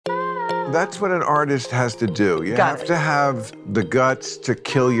That's what an artist has to do. You have to have the guts to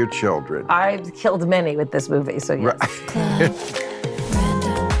kill your children. I've killed many with this movie, so yes.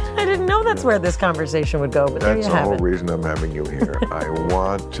 I didn't know that's where this conversation would go, but there you have it. That's the whole reason I'm having you here. I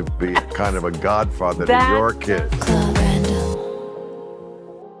want to be kind of a godfather to your kids.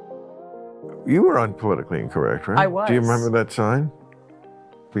 You were on Politically Incorrect, right? I was. Do you remember that sign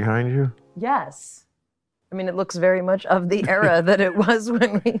behind you? Yes. I mean, it looks very much of the era that it was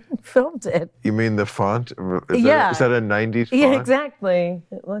when we filmed it. You mean the font? Is Yeah. That a 90s font? Yeah, exactly.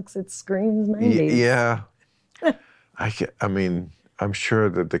 It screams 90s. Yeah. I mean, I'm sure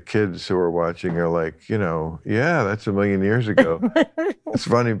that the kids who are watching are like, yeah, that's a million years ago. It's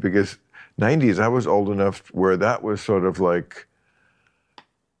funny because 90s, I was old enough where that was sort of like,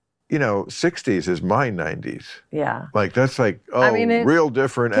 60s is my 90s. Yeah. Like, that's like, real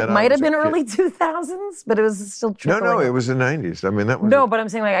different. It might have been early 2000s, but it was still trickling. No, it was the 90s. I mean, that was... No, but I'm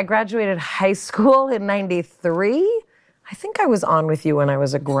saying, like, I graduated high school in 93. I think I was on with you when I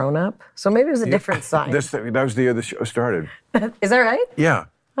was a grown-up. So maybe it was a different sign. That was the year the show started. Is that right? Yeah.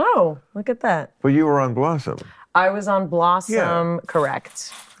 Oh, look at that. Well, you were on Blossom. I was on Blossom,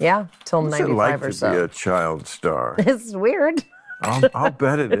 correct. Yeah, till 95 or so. What's it like to be a child star? It's weird. I'll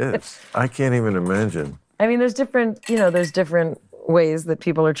bet it is. I can't even imagine. I mean, there's different ways that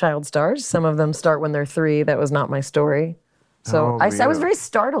people are child stars. Some of them start when they're 3. That was not my story. So I was very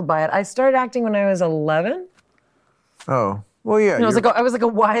startled by it. I started acting when I was 11. Oh, well, yeah. I was like a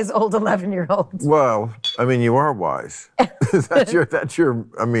wise old 11-year-old. Well, I mean, you are wise. That's your,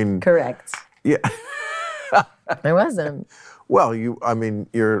 I mean. Correct. Yeah. I wasn't. Well,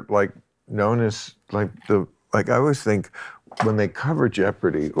 you're like known as like I always think, when they cover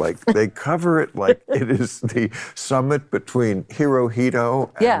Jeopardy, like they cover it like it is the summit between Hirohito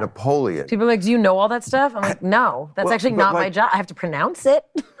and Napoleon. People are like, do you know all that stuff? I'm like, no, that's actually not my job. I have to pronounce it.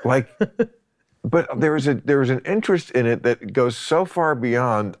 But there is an interest in it that goes so far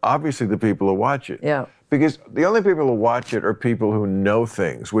beyond, obviously, the people who watch it. Yeah. Because the only people who watch it are people who know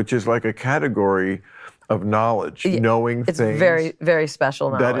things, which is like a category of knowledge, knowing it's things. It's very, very special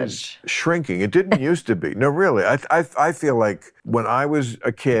knowledge. That is shrinking. It didn't used to be. No, really. I feel like when I was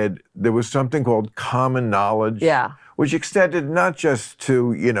a kid, there was something called common knowledge. Yeah. Which extended not just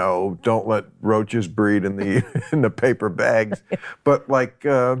to, don't let roaches breed in the paper bags, but like,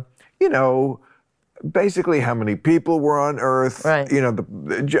 basically how many people were on Earth, right.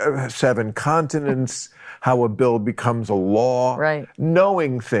 the 7 continents, how a bill becomes a law, right.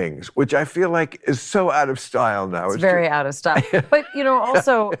 Knowing things, which I feel like is so out of style now. It's very out of style. But,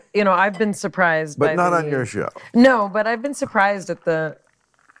 also, I've been surprised but not on your show. No, but I've been surprised at the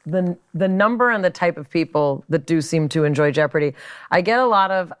number and the type of people that do seem to enjoy Jeopardy.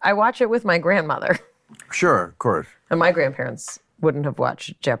 I watch it with my grandmother. Sure, of course. And my grandparents wouldn't have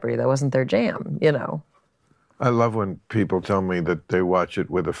watched Jeopardy. That wasn't their jam, I love when people tell me that they watch it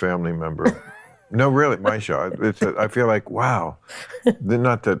with a family member. No, really, my show. I feel like, wow.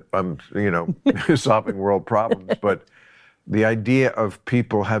 Not that I'm, solving world problems, but the idea of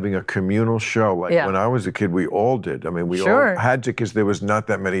people having a communal show, like when I was a kid, we all did. I mean, we all had to because there was not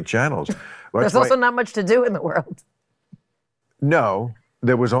that many channels. There's also not much to do in the world. No.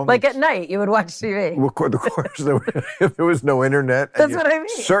 There was only... Like at night, you would watch TV. Well, of course, there was no internet. That's what I mean.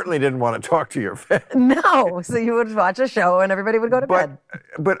 Certainly didn't want to talk to your family. No, so you would watch a show and everybody would go to bed.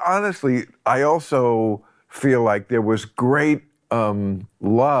 But honestly, I also feel like there was great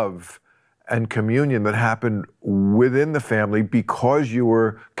love and communion that happened within the family because you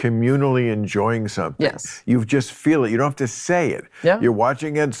were communally enjoying something. Yes. You just feel it. You don't have to say it. Yeah. You're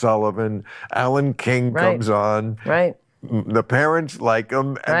watching Ed Sullivan, Alan King comes on. Right. The parents like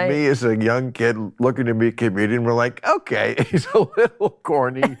him, and me as a young kid looking to be a comedian, we're like, okay, he's a little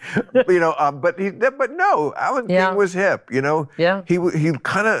corny, but no, Alan King was hip, Yeah. He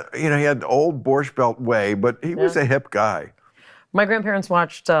kind of, he had the old Borscht Belt way, but he was a hip guy. My grandparents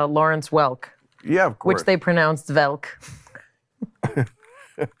watched Lawrence Welk. Yeah, of course. Which they pronounced Velk.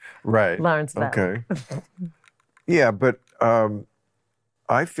 Right. Lawrence Welk. Okay. Yeah, but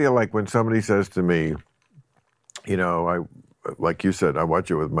I feel like when somebody says to me, like you said, I watch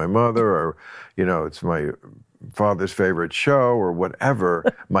it with my mother, or, it's my father's favorite show, or whatever.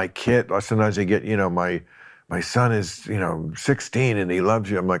 My kid, sometimes I get, my son is, 16 and he loves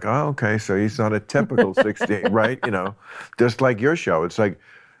you. I'm like, oh, okay, so he's not a typical 16, right? Just like your show. It's like,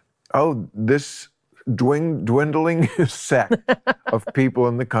 oh, this dwindling sect of people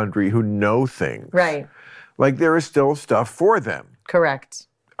in the country who know things. Right. Like there is still stuff for them. Correct.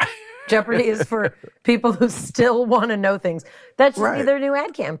 Jeopardy is for people who still want to know things. That should be their new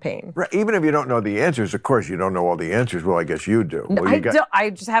ad campaign. Right. Even if you don't know the answers, of course, you don't know all the answers. Well, I guess you do. No, Well, I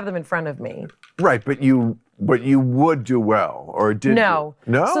just have them in front of me. Right, but you would do well, or did No.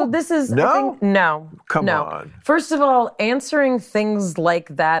 you? No? So this is, no? I think, no. Come no. on. First of all, answering things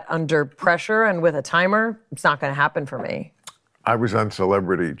like that under pressure and with a timer, it's not going to happen for me. I was on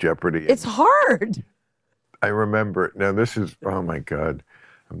Celebrity Jeopardy. It's hard. I remember, now this is, oh my God,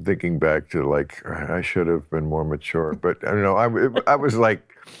 I'm thinking back to like, I should have been more mature, but I don't know, I was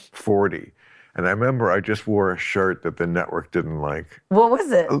like 40. And I remember I just wore a shirt that the network didn't like. What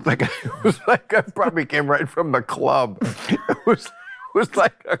was it? It was like I probably came right from the club. It was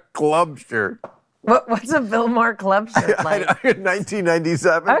like a club shirt. What's a Bill Maher club shirt like?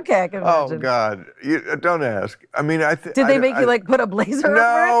 1997. Okay, I can imagine. Oh God, don't ask. I mean, did they make you like put a blazer over it?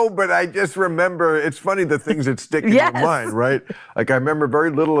 No, but I just remember. It's funny the things that stick in your mind, right? Like I remember very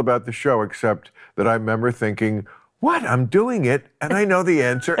little about the show except that I remember thinking, what? I'm doing it, and I know the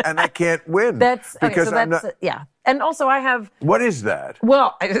answer, and I can't win. Yeah. And also, I have. What is that?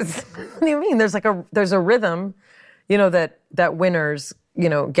 Well, what do you mean? There's a rhythm, that winners,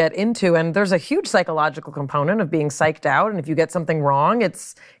 get into, and there's a huge psychological component of being psyched out, and if you get something wrong,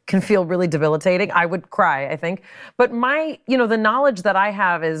 can feel really debilitating. I would cry, I think. But the knowledge that I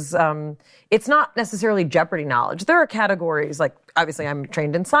have is, it's not necessarily Jeopardy knowledge. There are categories, like obviously I'm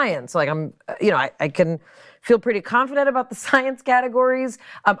trained in science, like I can feel pretty confident about the science categories.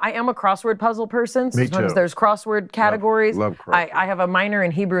 I am a crossword puzzle person. Me Sometimes too. there's crossword categories. Love crossword. I have a minor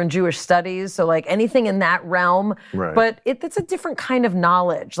in Hebrew and Jewish studies, so like anything in that realm. Right. But it's a different kind of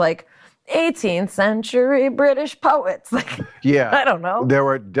knowledge. Like 18th century British poets. Like, yeah. I don't know. There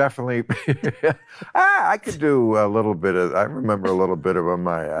were definitely. I could do a little bit of. I remember a little bit of them.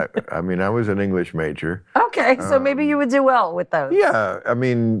 I mean, I was an English major. Okay, so maybe you would do well with those. Yeah, I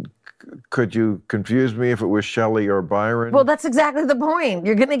mean. Could you confuse me if it was Shelley or Byron? Well, that's exactly the point.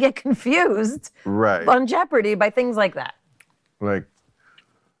 You're going to get confused on Jeopardy by things like that. Like,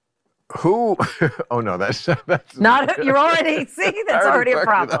 who? Oh, no, that's not. You're already, see, that's already a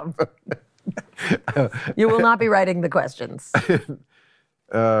problem. You will not be writing the questions.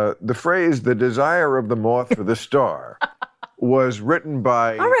 The phrase, the desire of the moth for the star, was written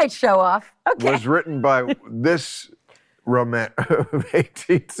by... All right, show off. Okay. Was written by this...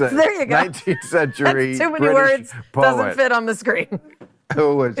 18th century, there you go. 19th century That's too many British words. poet. Doesn't fit on the screen.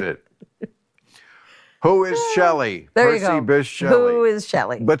 Who is it? Who is Shelley? There Percy you go. Bysshe Shelley. Who is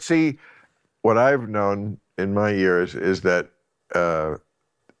Shelley? But see, what I've known in my years is that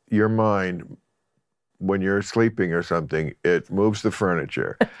your mind, when you're sleeping or something, it moves the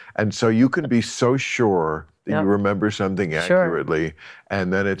furniture. And so you can be so sure that you remember something accurately.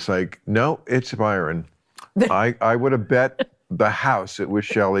 And then it's like, no, it's Byron. I would have bet the house it was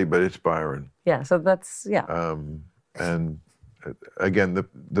Shelley, but it's Byron. Yeah, so that's, and again,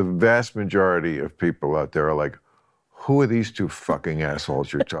 the vast majority of people out there are like, who are these two fucking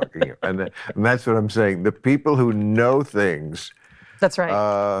assholes you're talking about? And that's what I'm saying. The people who know things. That's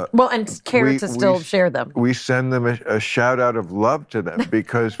right. And care to still share them. We send them a shout out of love to them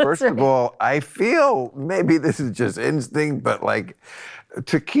because, first of all, I feel maybe this is just instinct, but like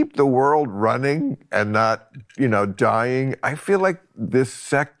to keep the world running and not, dying, I feel like this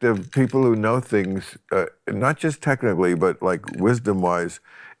sect of people who know things, not just technically, but like wisdom-wise,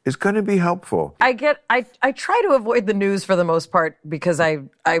 is going to be helpful. I try to avoid the news for the most part because I'm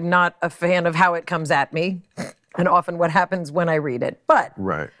not a fan of how it comes at me and often what happens when I read it. But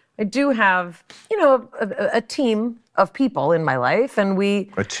I do have, a team of people in my life, and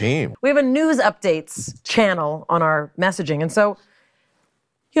we have a news updates channel on our messaging. And so,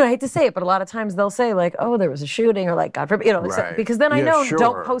 I hate to say it, but a lot of times they'll say like, oh, there was a shooting, or like, God forbid, because then I know,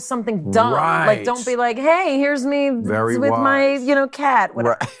 don't post something dumb. Right. Like, don't be like, hey, here's me with my, cat,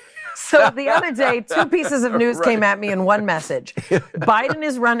 whatever. Right. So the other day, 2 pieces of news came at me in one message. Biden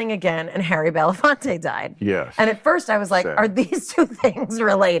is running again, and Harry Belafonte died. Yes. And at first I was like, are these 2 things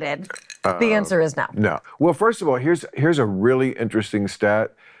related? The answer is no. No. Well, first of all, here's a really interesting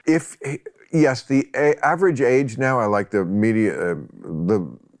stat. Yes, the average age now, I like the media,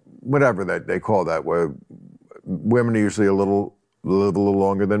 whatever that they call that, where women are usually live a little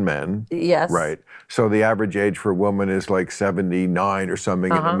longer than men. Yes. Right. So the average age for a woman is like 79 or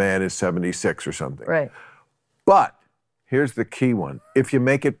something, and a man is 76 or something. Right. But here's the key one. If you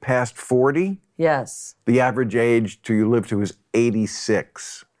make it past 40, yes, the average age you live to is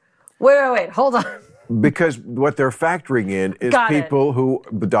 86. Wait, hold on. Because what they're factoring in is people who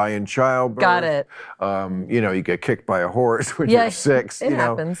die in childbirth. Got it. You get kicked by a horse when you're 6. It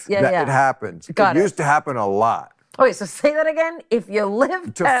happens. It happens. Got it used to happen a lot. Oh, wait, so say that again. If you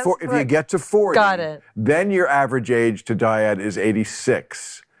live past... if you get to 40, got it. Then your average age to die at is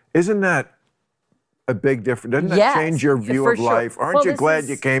 86. Isn't that a big difference? Doesn't that change your view of life? Aren't you glad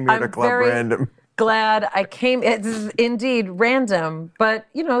you came here to Club Random? Glad I came. It's indeed random, but,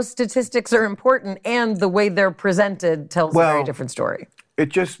 statistics are important, and the way they're presented tells a very different story. It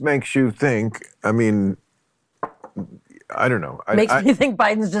just makes you think, I mean, I don't know. Makes me think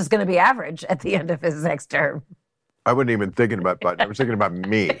Biden's just going to be average at the end of his next term. I wasn't even thinking about Biden. I was thinking about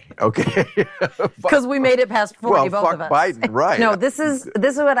me, okay? Because we made it past 40, both fuck of us. Biden, right. No, this is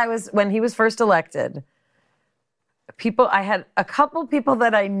what I was, when he was first elected, I had a couple people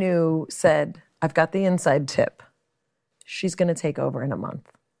that I knew said, I've got the inside tip. She's going to take over in a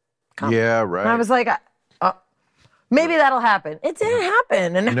month. Yeah, right. And I was like, maybe that'll happen. It didn't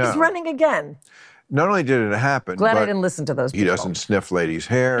happen, and now he's running again. Not only did it happen, glad but I didn't listen to those people. He doesn't sniff ladies'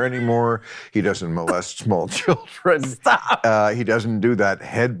 hair anymore. He doesn't molest small children. Stop. He doesn't do that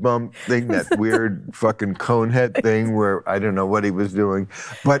head bump thing, that weird fucking cone head thing where I don't know what he was doing.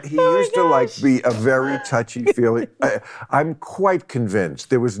 But he used to be a very touchy-feely. I'm quite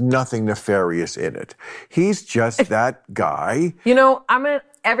convinced there was nothing nefarious in it. He's just that guy.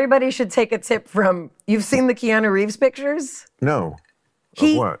 Everybody should take a tip from, you've seen the Keanu Reeves pictures? No.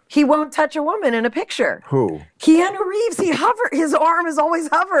 He won't touch a woman in a picture. Who? Keanu Reeves. His arm is always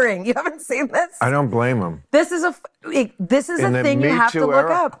hovering. You haven't seen this? I don't blame him. This is a thing you have to look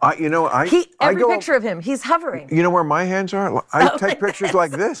up. Every picture of him, he's hovering. You know where my hands are? I take pictures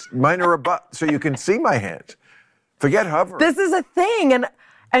like this. Mine are so you can see my hands. Forget hovering. This is a thing,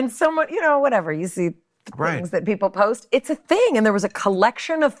 and someone, whatever you see things that people post. It's a thing, and there was a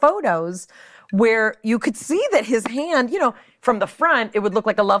collection of photos where you could see that his hand, from the front, it would look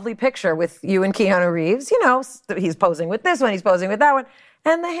like a lovely picture with you and Keanu Reeves. He's posing with this one, he's posing with that one,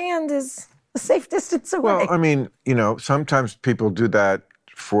 and the hand is a safe distance away. Well, I mean, sometimes people do that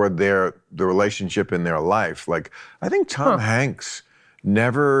for the relationship in their life. Like, I think Tom Hanks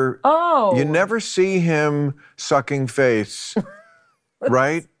never... Oh. You never see him sucking face,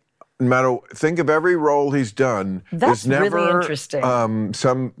 right? No matter, think of every role he's done. That's there's never, really interesting.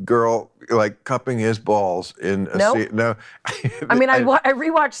 Some girl cupping his balls in a scene. No. I mean, I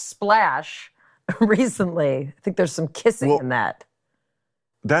rewatched Splash recently. I think there's some kissing in that.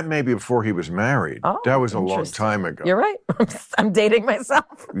 That may be before he was married. Oh, that was a long time ago. You're right. I'm dating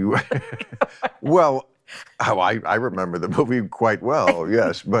myself. Well, I remember the movie quite well,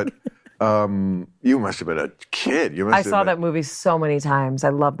 yes, but... you must have been a kid. I saw that movie so many times. I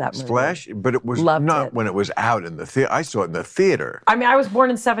love that movie. Splash, but it was not when it was out in the theater. I saw it in the theater. I mean, I was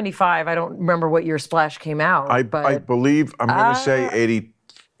born in 1975. I don't remember what year Splash came out. I believe, I'm going to say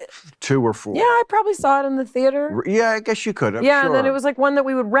 82 or 4. Yeah, I probably saw it in the theater. Yeah, I guess you could. I'm sure. And then it was one that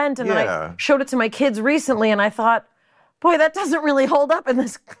we would rent, and I showed it to my kids recently, and I thought, boy, that doesn't really hold up in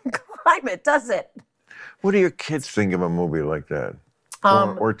this climate, does it? What do your kids think of a movie like that?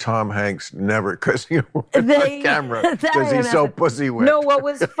 Or Tom Hanks never kissing the camera because he's so pussy whipped. No, what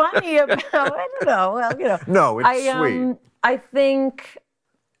was funny about I don't know. Well, No, it's sweet. I think,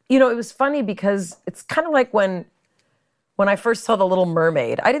 it was funny because it's kind of like when I first saw The Little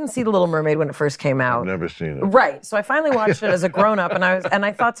Mermaid. I didn't see The Little Mermaid when it first came out. I've never seen it. Right. So I finally watched it as a grown-up, and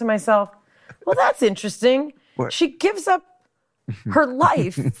I thought to myself, well, that's interesting. What? She gives up her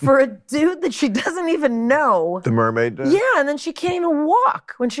life for a dude that she doesn't even know. The mermaid does? Yeah, and then she can't even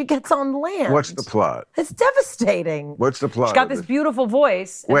walk when she gets on land. What's the plot? It's devastating. What's the plot? She's got this beautiful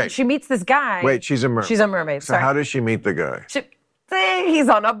voice. And she meets this guy. Wait, she's a mermaid. She's a mermaid. So how does she meet the guy? He's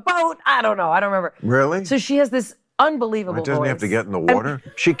on a boat. I don't know. I don't remember. Really? So she has this unbelievable voice. Doesn't he have to get in the water?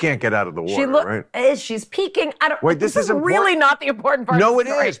 She can't get out of the water, right? She's peeking. Wait, this is really not the important part. No, of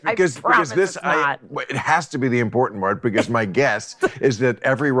the story. it is because this it has to be the important part because my guess is that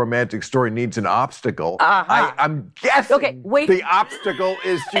every romantic story needs an obstacle. I'm guessing. Okay, wait. The obstacle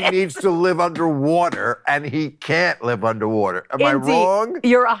is she needs to live underwater and he can't live underwater. Am I wrong?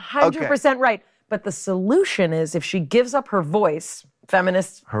 You're 100% right. But the solution is if she gives up her voice,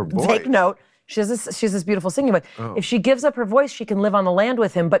 feminists, take note. She has this beautiful singing voice. Oh. If she gives up her voice, she can live on the land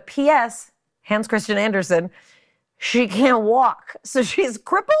with him. But P.S., Hans Christian Andersen, she can't walk. So she's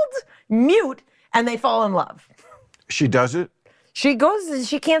crippled, mute, and they fall in love. She does it? She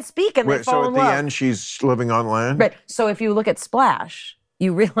can't speak, and they fall in love. So at the end, she's living on land? Right. So if you look at Splash,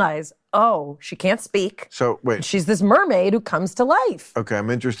 you realize, she can't speak. So wait. She's this mermaid who comes to life. Okay, I'm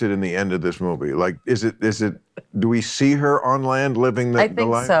interested in the end of this movie. Like, is it Do we see her on land living the I think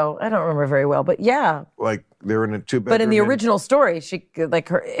life? so. I don't remember very well, but yeah. Like they're in a two-bedroom. But in the original story, she like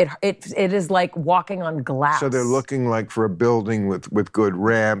her it is like walking on glass. So they're looking like for a building with good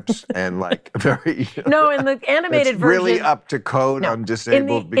ramps and like very. No, in the animated it's version, really up to code on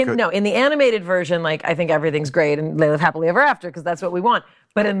disabled. In the animated version, like I think everything's great and they live happily ever after because that's what we want.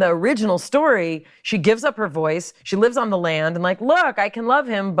 But in the original story, she gives up her voice. She lives on the land and like, look, I can love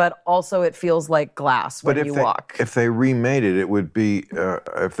him, but also it feels like glass when you walk. If they remade it, it would be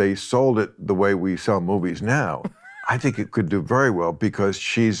if they sold it the way we sell movies now. I think it could do very well because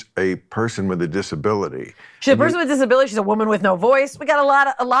she's a person with a disability. She's a person with a disability. She's a woman with no voice. We got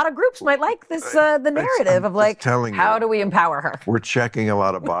a lot of groups might like this the narrative of like how do we empower her? We're checking a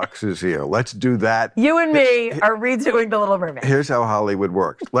lot of boxes here. Let's do that. You and me are redoing The Little Mermaid. Here's how Hollywood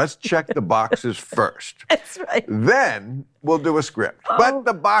works. Let's check the boxes first. That's right. Then we'll do a script. But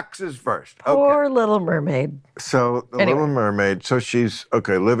the boxes first. Okay. Poor Little Mermaid. So the Little Mermaid. So she's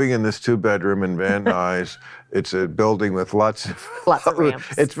living in this 2-bedroom in Van Nuys. It's a building with lots of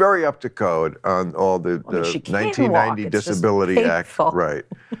ramps. It's very up to code on all the 1990 Disability Act, right?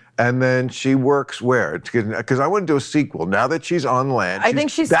 And then she works where? Because I want to do a sequel. Now that she's on land, I think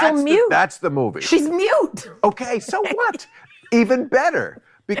she's still mute. That's the movie. She's mute. Okay, so what? Even better.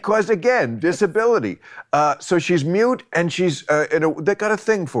 Because again, disability. So she's mute, and she's they got a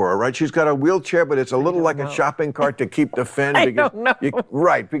thing for her, right? She's got a wheelchair, but it's a little like a shopping cart to keep the fin. I don't know.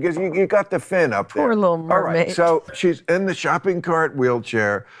 Right, because you got the fin up there. Poor Little Mermaid. All right, so she's in the shopping cart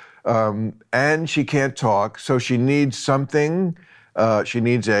wheelchair, and she can't talk, so she needs something. She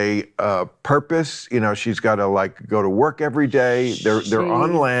needs a purpose. She's got to go to work every day. They're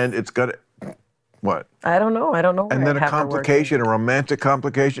on land. It's got to. What? I don't know. And then a complication, a romantic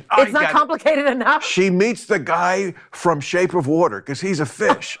complication. It's not complicated enough. She meets the guy from Shape of Water because he's a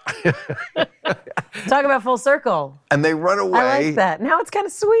fish. Talk about full circle. And they run away. I like that. Now it's kind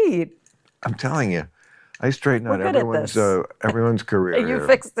of sweet. I'm telling you, I straighten out everyone's career. You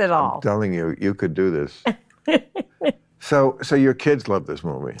fixed it all. I'm telling you, you could do this. So your kids love this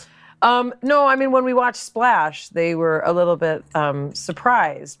movie. No, I mean, when we watched Splash, they were a little bit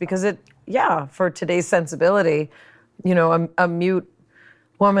surprised because for today's sensibility, a mute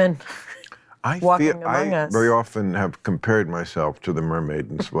woman walking among us. I very often have compared myself to the mermaid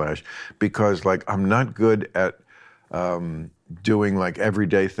in Splash because, I'm not good at doing,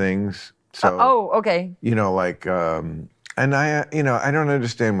 everyday things. So, okay. And I don't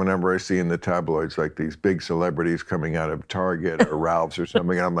understand whenever I see in the tabloids these big celebrities coming out of Target or Ralph's or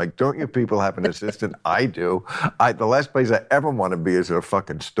something, and I'm like, don't you people have an assistant? I do. The last place I ever want to be is at a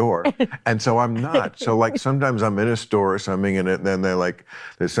fucking store, and so I'm not. So sometimes I'm in a store or something, and then they're like,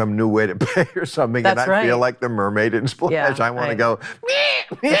 there's some new way to pay or something, and I feel like the mermaid in Splash. Yeah, I want to go.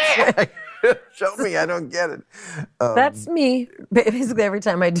 Show me, I don't get it. That's me. Basically, every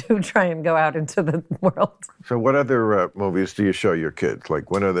time I do try and go out into the world. So, what other movies do you show your kids?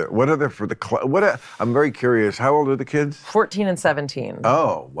 What are there for the? I'm very curious. How old are the kids? 14 and 17.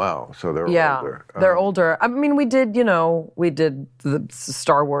 Oh, wow! So they're older. They're older. I mean, we did the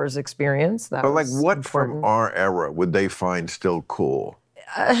Star Wars experience. That but was what important. From our era would they find still cool?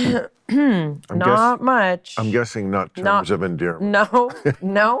 Not much. I'm guessing not terms of endearment.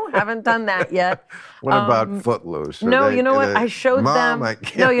 No, haven't done that yet. What about Footloose? No, you know what? I showed them.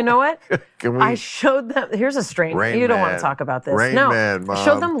 No, you know what? I showed them. Here's a strange. You don't want to talk about this. Rain Man, Mom. I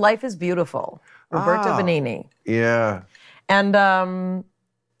showed them Life is Beautiful, Roberto Benigni. Yeah. And I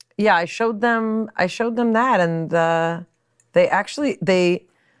showed them that, and they.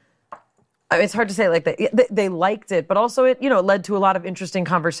 I mean, it's hard to say they liked it, but also it led to a lot of interesting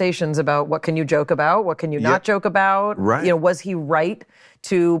conversations about what can you joke about, what can you not joke about. Right. Was he right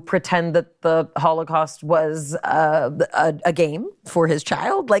to pretend that the Holocaust was a game for his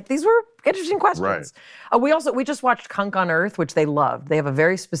child? These were interesting questions. Right. We just watched Kunk on Earth, which they loved. They have a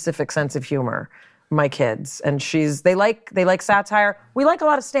very specific sense of humor, my kids, and they like satire. We like a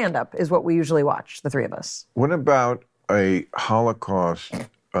lot of stand-up, is what we usually watch, the three of us. What about a Holocaust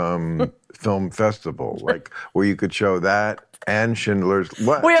film festival, where you could show that and Schindler's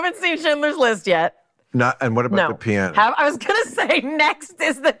List? We haven't seen Schindler's List yet. And what about the piano? I was going to say next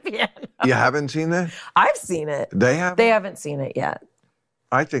is the piano. You haven't seen that? I've seen it. They haven't? They haven't seen it yet.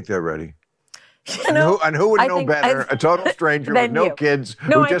 I think they're ready. And who would know better? A total stranger with no kids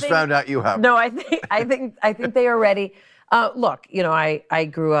who just found out you have. No, I think they are ready. Look, I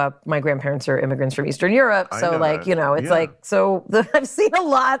grew up, my grandparents are immigrants from Eastern Europe. So I've seen a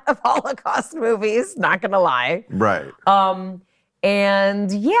lot of Holocaust movies, not going to lie. Right. I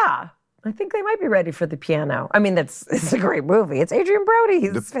think they might be ready for the piano. I mean, it's a great movie. It's Adrian Brody.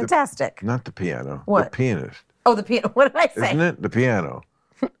 He's fantastic. Not the piano. What? The pianist. Oh, the piano. What did I say? Isn't it? The piano.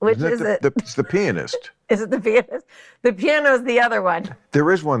 Which is it? It's the pianist. Is it the pianist? The piano is the other one.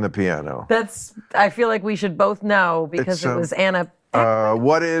 There is one, the piano. I feel like we should both know because it was Anna.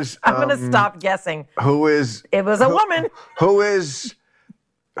 What is... I'm going to stop guessing. Who is... It was a woman. Who is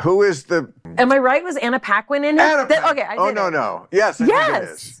the... Am I right? Was Anna Paquin in it? Anna Paquin. Okay, I did it. No. Yes, I think it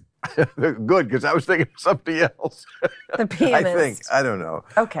is. Good, because I was thinking of something else. The Pianist. I think. I don't know.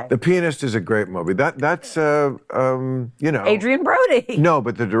 Okay. The Pianist is a great movie. That's Adrian Brody. No,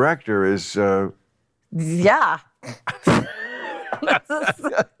 but the director is... Yeah.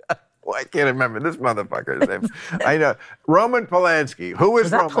 Well, I can't remember this motherfucker's name. I know. Roman Polanski. Who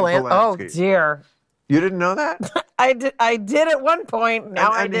is Roman Polanski? Oh, dear. You didn't know that? I did at one point. Now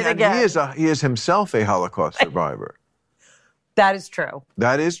I did again. He is himself a Holocaust survivor. That is true.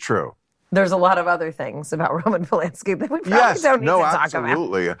 That is true. There's a lot of other things about Roman Polanski that we probably don't need to talk about.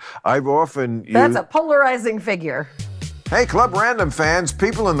 Absolutely. I've often used... That's a polarizing figure. Hey, Club Random fans,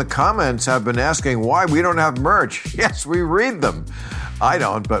 people in the comments have been asking why we don't have merch. Yes, we read them. I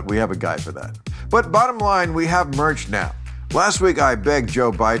don't, but we have a guy for that. But bottom line, we have merch now. Last week, I begged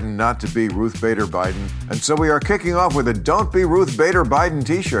Joe Biden not to be Ruth Bader Biden, and so we are kicking off with a Don't Be Ruth Bader Biden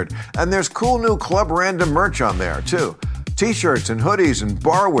t-shirt. And there's cool new Club Random merch on there, too. T-shirts and hoodies and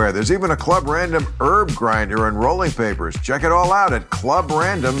barware. There's even a Club Random herb grinder and rolling papers. Check it all out at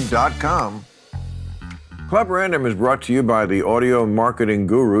clubrandom.com. Club Random is brought to you by the audio marketing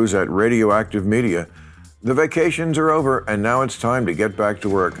gurus at Radioactive Media. The vacations are over, and now it's time to get back to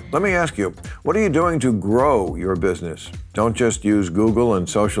work. Let me ask you, what are you doing to grow your business? Don't just use Google and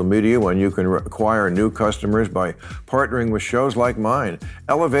social media when you can acquire new customers by partnering with shows like mine,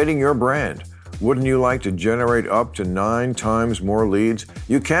 elevating your brand. Wouldn't you like to generate up to 9 times more leads?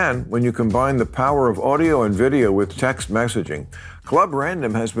 You can when you combine the power of audio and video with text messaging. Club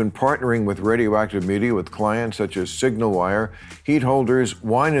Random has been partnering with Radioactive Media with clients such as SignalWire, Heat Holders,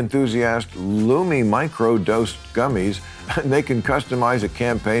 Wine Enthusiast, Lumi Micro-Dosed Gummies, and they can customize a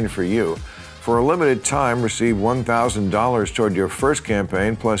campaign for you. For a limited time, receive $1,000 toward your first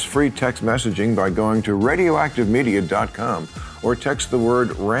campaign plus free text messaging by going to radioactivemedia.com or text the word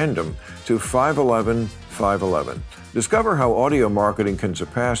RANDOM to 511-511. Discover how audio marketing can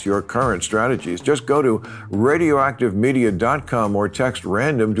surpass your current strategies. Just go to radioactivemedia.com or text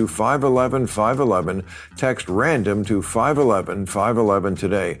RANDOM to 511-511. Text RANDOM to 511-511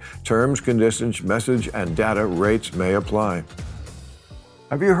 today. Terms, conditions, message, and data rates may apply.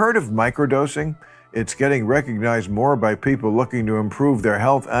 Have you heard of microdosing? It's getting recognized more by people looking to improve their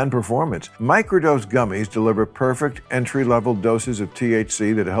health and performance. Microdose gummies deliver perfect entry-level doses of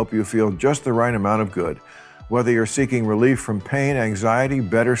THC that help you feel just the right amount of good. Whether you're seeking relief from pain, anxiety,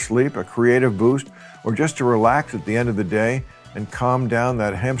 better sleep, a creative boost, or just to relax at the end of the day and calm down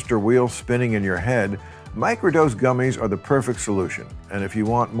that hamster wheel spinning in your head, microdose gummies are the perfect solution. And if you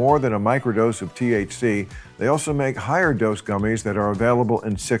want more than a microdose of THC, they also make higher dose gummies that are available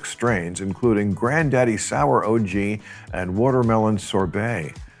in 6 strains, including Granddaddy Sour OG and Watermelon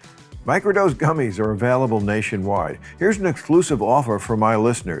Sorbet. Microdose gummies are available nationwide. Here's an exclusive offer for my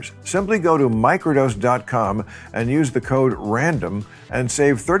listeners. Simply go to microdose.com and use the code RANDOM and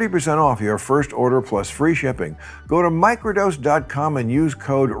save 30% off your first order plus free shipping. Go to microdose.com and use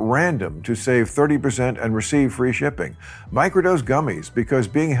code RANDOM to save 30% and receive free shipping. Microdose gummies, because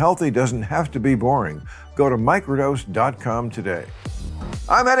being healthy doesn't have to be boring. Go to microdose.com today.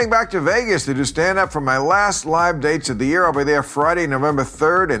 I'm heading back to Vegas to do stand-up for my last live dates of the year. I'll be there Friday, November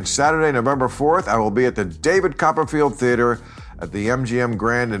 3rd and Saturday, November 4th. I will be at the David Copperfield Theater at the MGM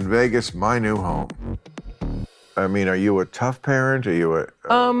Grand in Vegas, my new home. I mean, are you a tough parent? Are you a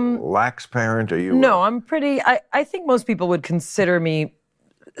lax parent? Are you? No, I'm pretty... I think most people would consider me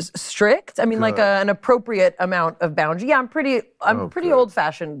strict. I mean, like an appropriate amount of boundary. Yeah, I'm pretty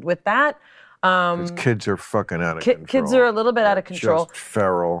old-fashioned with that. Because kids are fucking out of control. Kids are a little bit out of control. Just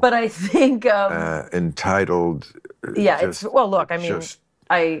feral. But I think... entitled. Yeah, look, I mean,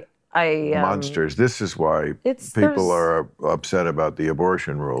 I monsters. This is why people are upset about the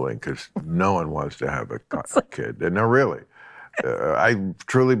abortion ruling, because no one wants to have a kid. No, really. I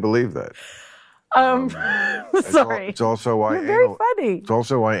truly believe that. Sorry. It's also why You're very funny. It's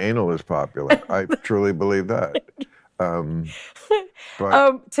also why anal is popular. I truly believe that. To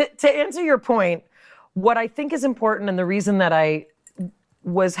answer your point, what I think is important, and the reason that I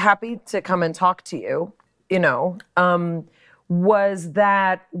was happy to come and talk to you, was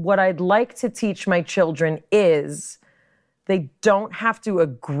that what I'd like to teach my children is they don't have to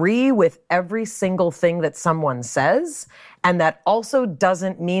agree with every single thing that someone says, and that also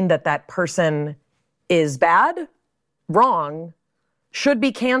doesn't mean that that person is bad, wrong, should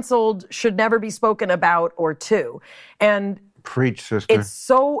be canceled, should never be spoken about, or two. And preach, sister.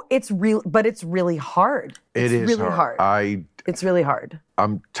 It's really hard. It's really hard. It's really hard.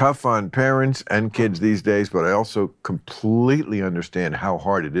 I'm tough on parents and kids these days, but I also completely understand how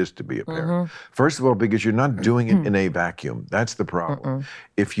hard it is to be a parent. First of all, because you're not doing it in a vacuum. That's the problem.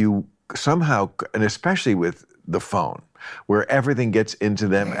 If you somehow, and especially with the phone, where everything gets into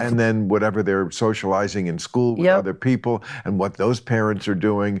them, and then whatever they're socializing in school with other people, and what those parents are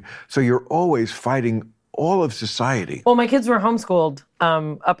doing. So you're always fighting all of society. Well, my kids were homeschooled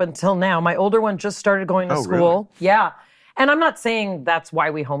up until now. My older one just started going to school. Really? Yeah. And I'm not saying that's why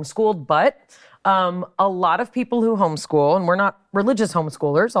we homeschooled, but a lot of people who homeschool, and we're not religious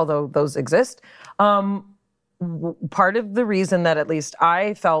homeschoolers, although those exist, part of the reason that at least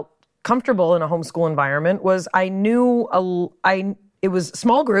I felt comfortable in a homeschool environment was I knew it was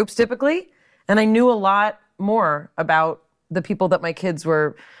small groups typically, and I knew a lot more about the people that my kids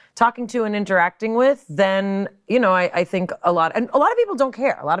were talking to and interacting with than, I think a lot of people don't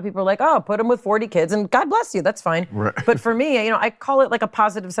care. A lot of people are like, oh, put them with 40 kids and God bless you, that's fine. Right. But for me, I call it like a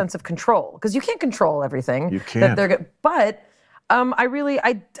positive sense of control, because you can't control everything. You can't. But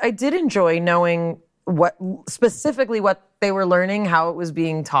I did enjoy knowing specifically what they were learning, how it was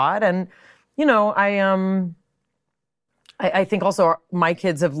being taught. And, I think also my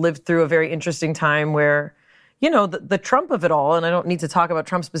kids have lived through a very interesting time where, the Trump of it all, and I don't need to talk about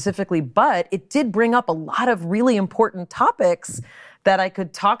Trump specifically, but it did bring up a lot of really important topics that I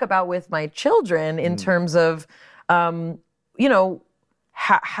could talk about with my children in terms of, how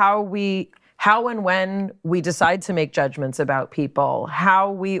and when we decide to make judgments about people, how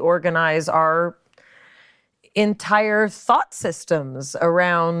we organize our entire thought systems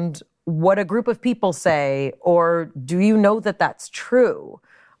around what a group of people say, or do you know that that's true?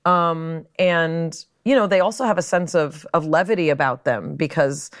 And they also have a sense of levity about them,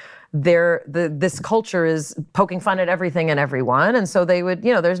 because this culture is poking fun at everything and everyone, and so they would,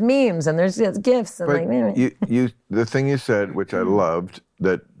 there's memes and there's gifs and but the thing you said, which I loved,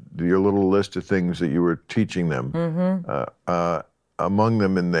 that your little list of things that you were teaching them, among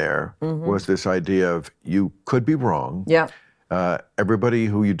them in there was this idea of you could be wrong. Yeah. Everybody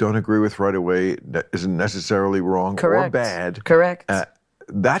who you don't agree with right away isn't necessarily wrong or bad. Correct.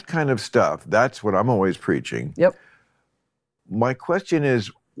 That kind of stuff, that's what I'm always preaching. Yep. My question is,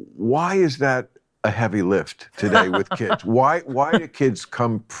 why is that a heavy lift today with kids? Why do kids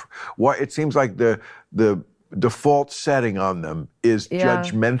why it seems like the default setting on them is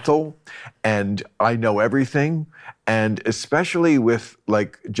judgmental and I know everything, and especially with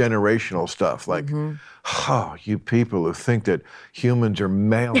like generational stuff, like, you people who think that humans are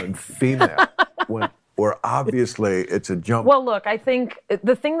male and female or obviously it's a jump. Well, look, I think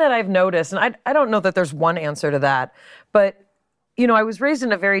the thing that I've noticed, and I don't know that there's one answer to that, but, I was raised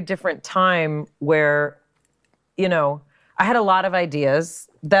in a very different time where, I had a lot of ideas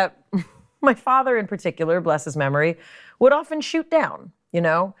that my father in particular, bless his memory, would often shoot down,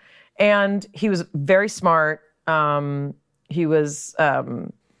 and he was very smart. He was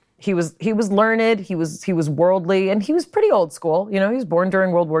learned, he was worldly, and he was pretty old school. He was born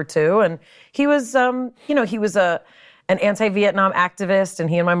during World War II, and he was, he was an anti-Vietnam activist, and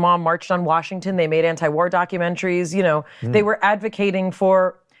he and my mom marched on Washington. They made anti-war documentaries. They were advocating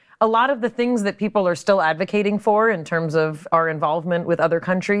for a lot of the things that people are still advocating for in terms of our involvement with other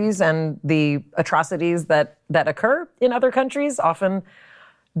countries and the atrocities that occur in other countries, often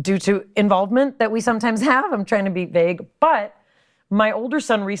due to involvement that we sometimes have. I'm trying to be vague, but my older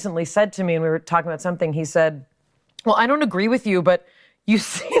son recently said to me, and we were talking about something, he said, well, I don't agree with you, but you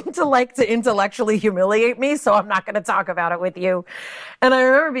seem to like to intellectually humiliate me, so I'm not going to talk about it with you. And I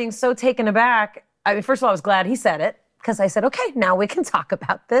remember being so taken aback. I mean, first of all, I was glad he said it, because I said, okay, now we can talk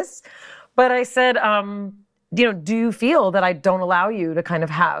about this. But I said, do you feel that I don't allow you to kind of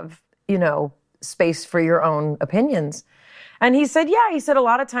have, space for your own opinions? And he said, yeah. He said, a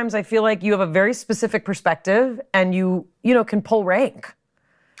lot of times I feel like you have a very specific perspective and you can pull rank.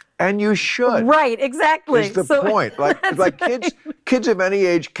 And you should. Right, exactly. Is the point. Like kids of any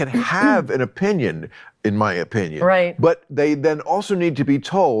age can have an opinion, in my opinion. Right. But they then also need to be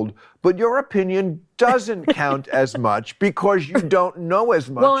told, but your opinion doesn't count as much because you don't know as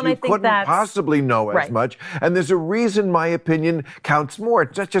much. Well, and you I think couldn't possibly know as right. much. And there's a reason my opinion counts more.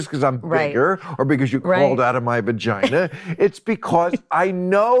 It's not just because I'm bigger or because you crawled out of my vagina. It's because I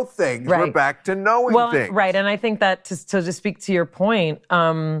know things. Right. We're back to knowing things. Right. And I think that to speak to your point,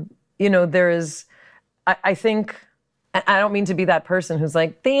 there is, I think I don't mean to be that person who's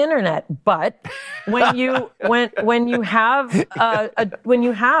like the internet, but when you have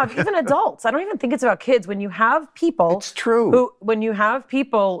even adults, I don't even think it's about kids. When you have people, it's true. When you have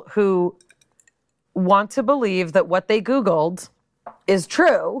people who want to believe that what they Googled is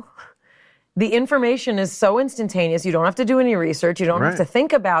true, the information is so instantaneous. You don't have to do any research. You don't have to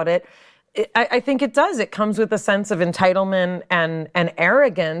think about it. I think it does. It comes with a sense of entitlement and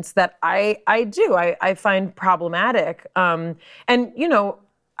arrogance that I find problematic. And,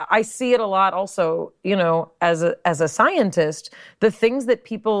 I see it a lot also, as a scientist, the things that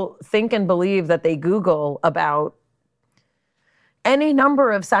people think and believe that they Google about any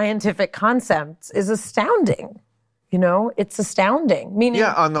number of scientific concepts is astounding. It's astounding. Meaning,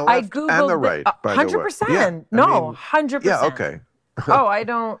 on the left and the right, by 100%. the way. Yeah, no, 100%. Yeah, okay. I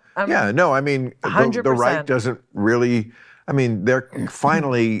don't. The right doesn't really. They're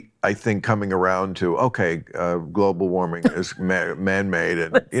finally, I think, coming around to global warming is man-made,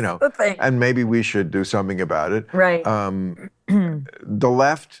 and and maybe we should do something about it. Right. The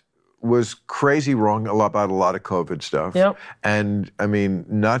left was crazy wrong about a lot of COVID stuff. Yep. And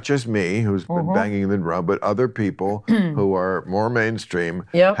not just me, who's been banging the drum, but other people who are more mainstream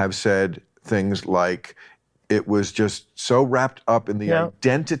have said things like, it was just so wrapped up in the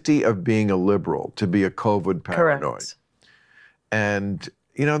identity of being a liberal to be a COVID paranoid. Correct. And,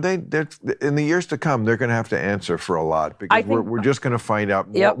 they in the years to come, they're going to have to answer for a lot because we're just going to find out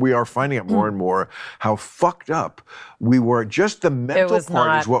more. We are finding out more and more how fucked up we were. Just the mental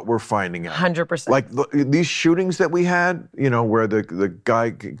part is what we're finding out. 100%. Like these shootings that we had, where the guy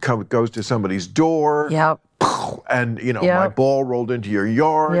goes to somebody's door. Yep. And, my ball rolled into your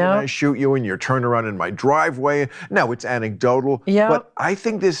yard and I shoot you and you're turned around in my driveway. No, it's anecdotal. But I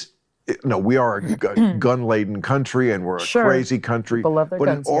think we are a gun-laden country and we're a crazy country. People love their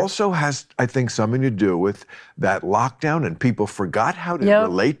guns it also has, I think, something to do with that lockdown and people forgot how to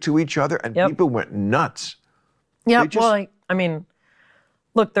relate to each other and people went nuts. Yeah,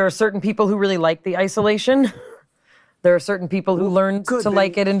 look, there are certain people who really like the isolation. There are certain people who learn to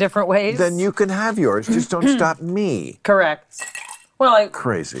like it in different ways. Then you can have yours. Just don't stop me. Correct. Well,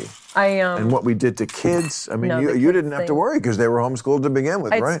 crazy. And what we did to kids. You didn't have to worry because they were homeschooled to begin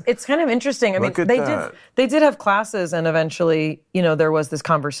with, right? It's kind of interesting. They did have classes, and eventually, there was this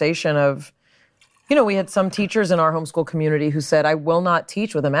conversation of, we had some teachers in our homeschool community who said, "I will not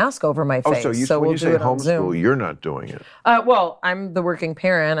teach with a mask over my face." When you say homeschool, you're not doing it. Well, I'm the working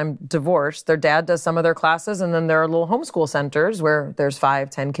parent. I'm divorced. Their dad does some of their classes, and then there are little homeschool centers where there's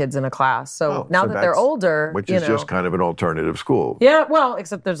 5-10 kids in a class. So now that they're older, which is just kind of an alternative school. Yeah, well,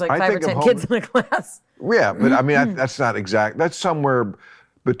 except there's 5 or 10 kids in a class. Yeah, but that's not exact. That's somewhere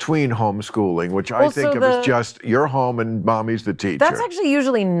between homeschooling, which I think of as just you're home and mommy's the teacher. That's actually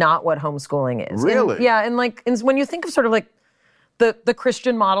usually not what homeschooling is. Really? And when you think of sort of like the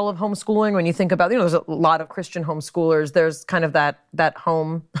Christian model of homeschooling, when you think about, there's a lot of Christian homeschoolers, there's kind of that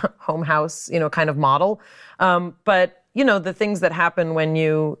home house, kind of model. But, the things that happen when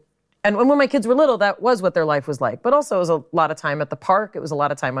when my kids were little, that was what their life was like. But also it was a lot of time at the park. It was a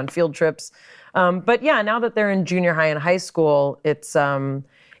lot of time on field trips. But now that they're in junior high and high school, it's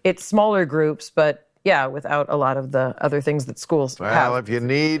smaller groups, but without a lot of the other things that schools have. Well, if you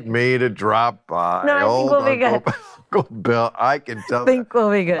need me to drop by, I think we'll be good. Uncle Bill, I can tell. I think we'll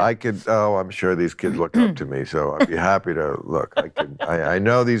be good. I'm sure these kids look up to me, so I'd be happy to look. I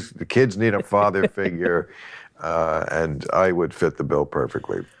know the kids need a father figure, and I would fit the bill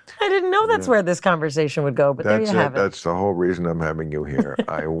perfectly. I didn't know that's where this conversation would go, but there you have it. That's the whole reason I'm having you here.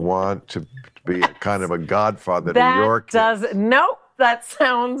 I want to be kind of a godfather to your kids. Nope, that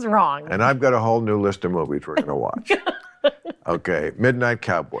sounds wrong. And I've got a whole new list of movies we're going to watch. Okay, Midnight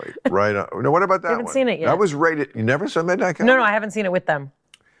Cowboy. Right on. No, what about that one? I haven't seen it yet. That was rated. You never saw Midnight Cowboy? No, I haven't seen it with them.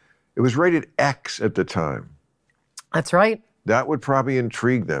 It was rated X at the time. That's right. That would probably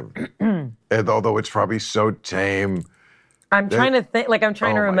intrigue them. And although it's probably so tame. I'm trying to think, I'm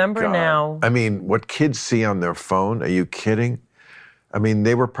trying to remember now. What kids see on their phone, are you kidding?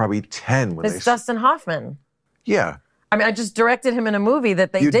 They were probably 10 when It's Dustin Hoffman. Yeah. I just directed him in a movie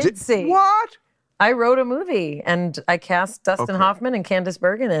that they did see. What? I wrote a movie, and I cast Dustin Hoffman and Candice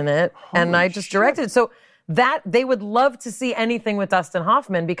Bergen in it, and I just directed it. So that, they would love to see anything with Dustin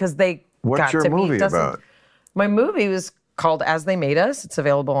Hoffman because they got to meet Dustin. What's your movie about? My movie was called As They Made Us. It's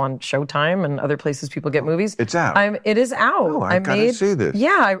available on Showtime and other places people get movies. It's out. It is out. Oh, I gotta see this.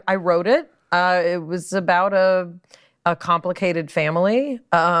 Yeah, I wrote it. It was about a complicated family.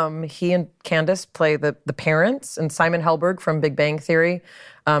 He and Candice play the parents, and Simon Helberg from Big Bang Theory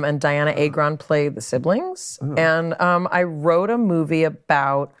and Diana Agron play the siblings. And I wrote a movie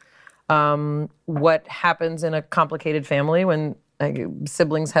about what happens in a complicated family when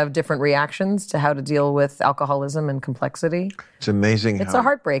siblings have different reactions to how to deal with alcoholism and complexity. It's amazing. It's a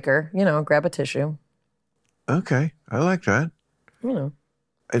heartbreaker, grab a tissue. Okay, I like that.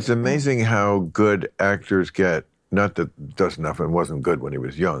 It's amazing how good actors get. Not that Dustin Hoffman wasn't good when he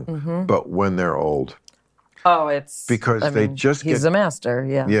was young, but when they're old. Oh, it's... Because they just he's a master,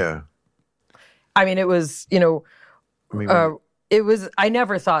 yeah. Yeah. I mean, it was, I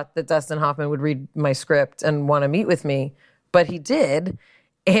never thought that Dustin Hoffman would read my script and want to meet with me, but he did.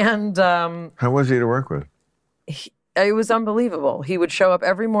 And... how was he to work with? It was unbelievable. He would show up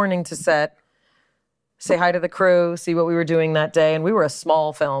every morning to set, say hi to the crew, see what we were doing that day. And we were a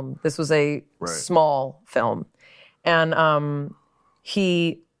small film. This was a small film. And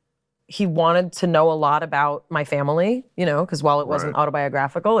he wanted to know a lot about my family, because while it wasn't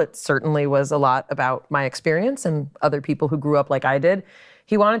autobiographical, it certainly was a lot about my experience and other people who grew up like I did.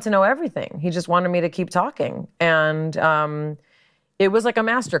 He wanted to know everything. He just wanted me to keep talking. And it was like a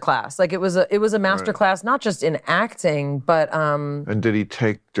master class. Like it was a master class, not just in acting, but and did he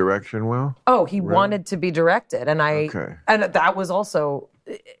take direction well? Oh, he wanted to be directed, and and that was also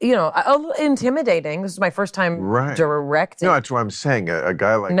a little intimidating. This was my first time directing. No, that's what I'm saying. A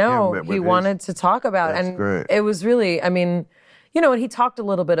guy like him. No, he wanted to talk about it, and great. It was really. I mean, and he talked a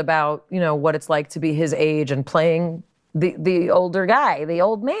little bit about what it's like to be his age and playing the older guy, the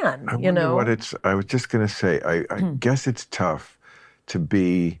old man. I wonder what it's. I was just going to say. I guess it's tough to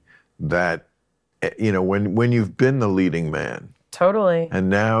be that, when you've been the leading man. Totally. And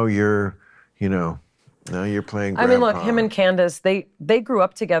now you're, now you're playing grandpa. I mean, look, him and Candace, they grew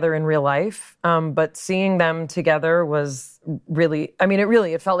up together in real life, but seeing them together was really,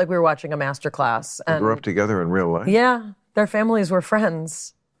 it felt like we were watching a master class. They grew up together in real life? Yeah, their families were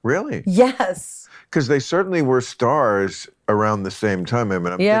friends. Really? Yes. Because they certainly were stars around the same time. I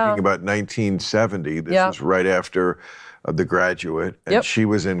mean, I'm thinking about 1970. This is right after The Graduate. And she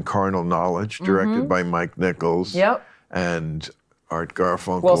was in Carnal Knowledge, directed by Mike Nichols. Yep. And Art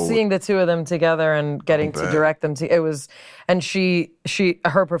Garfunkel. Well, seeing the two of them together and getting to direct them, it was, and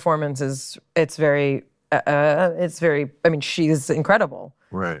her performance it's very, she's incredible.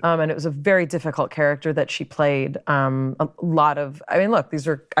 Right. And it was a very difficult character that she played. A lot of,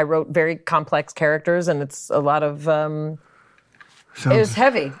 I wrote very complex characters, and it's a lot of, it was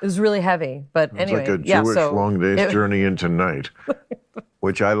heavy. It was really heavy. But anyway, it's like a Jewish Long Day's Journey into Night,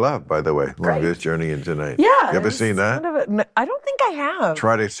 which I love, by the way. Long Day's Journey into Night. Yeah. You ever seen that? I don't think I have.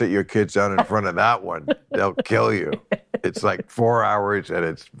 Try to sit your kids down in front of that one. They'll kill you. It's like 4 hours, and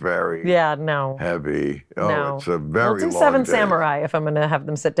it's very heavy. Oh, no. It's a very long day. We'll do Seven Samurai if I'm going to have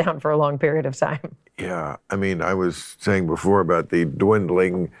them sit down for a long period of time. Yeah. I mean, I was saying before about the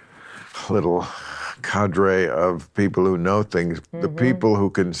dwindling little cadre of people who know things. The people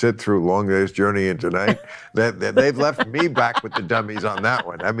who can sit through Long Day's Journey into Night, they've left me back with the dummies on that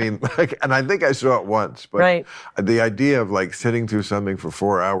one. I mean, and I think I saw it once, but the idea of sitting through something for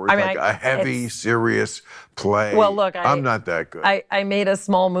 4 hours, a heavy, serious play. Well, look, I'm not that good. I made a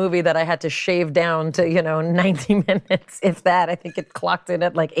small movie that I had to shave down to 90 minutes, if that. I think it clocked in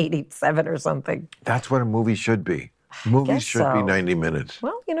at 87 or something. That's what a movie should be. Movies should be 90 minutes.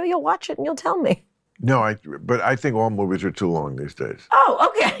 Well, you'll watch it and you'll tell me. No, but I think all movies are too long these days.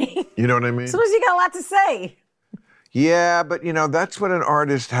 Oh, okay. You know what I mean? Sometimes you got a lot to say. Yeah, but that's what an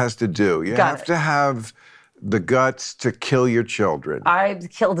artist has to do. You have to have the guts to kill your children.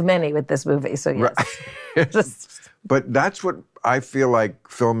 I've killed many with this movie, so yes. But that's what I feel like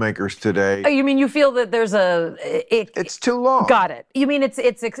filmmakers today. Oh, you mean you feel that there's it's too long. Got it. You mean it's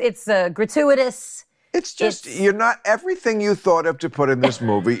gratuitous. It's just you're not everything you thought of to put in this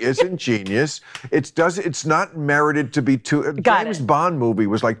movie is ingenious. It's not merited to be James Bond movie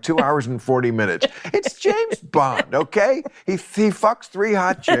was 2 hours and 40 minutes. It's James Bond, okay? He fucks 3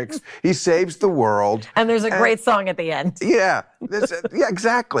 hot chicks. He saves the world. And there's a great song at the end. Yeah.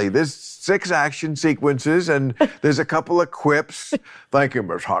 Exactly. There's 6 action sequences and there's a couple of quips. Thank you,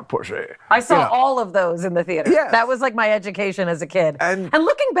 Miss Hot Pussy. I saw all of those in the theater. Yes. That was my education as a kid. And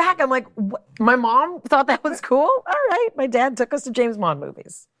looking back, I'm like, my mom thought that was cool. All right. My dad took us to James Bond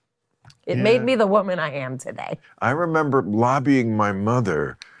movies. It made me the woman I am today. I remember lobbying my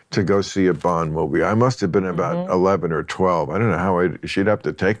mother to go see a Bond movie. I must have been about 11 or 12. I don't know how she'd have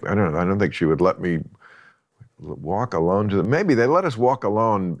to take me. I don't know. I don't think she would let me walk alone to maybe they let us walk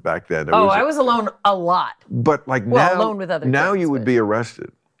alone back then. I was alone a lot. But now, alone with other now kids, you would be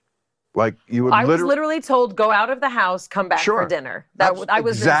arrested. You would I was literally told, go out of the house, come back for dinner. I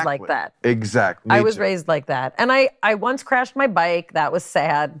was raised like that. Exactly. I was raised like that. And I once crashed my bike. That was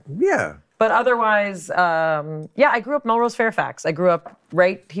sad. Yeah. But otherwise, I grew up Melrose, Fairfax. I grew up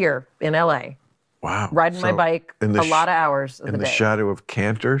right here in LA. Wow. Riding my bike a lot of hours of the day. In the shadow of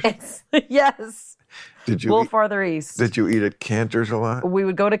Cantor's? Yes. Did you a little farther east. Did you eat at Cantor's a lot? We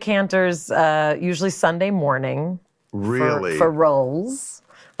would go to Cantor's usually Sunday morning. Really? For rolls.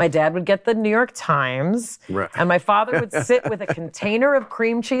 My dad would get the New York Times, and my father would sit with a container of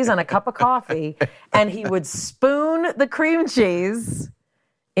cream cheese and a cup of coffee, and he would spoon the cream cheese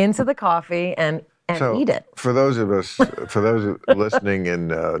into the coffee and eat it. For those listening in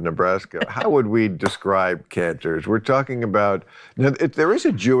Nebraska, how would we describe Cantor's? We're talking about there is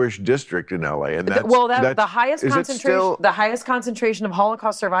a Jewish district in LA, and the highest concentration of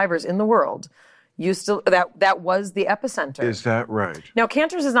Holocaust survivors in the world. That was the epicenter. Is that right? Now,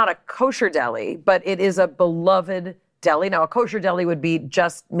 Cantor's is not a kosher deli, but it is a beloved deli. Now, a kosher deli would be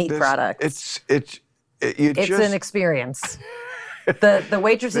just meat products. It's an experience. The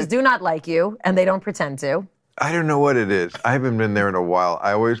waitresses do not like you, and they don't pretend to. I don't know what it is. I haven't been there in a while.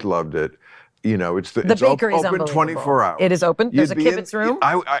 I always loved it. It's bakery's open 24 hours. It is open. There's a kibbutz room.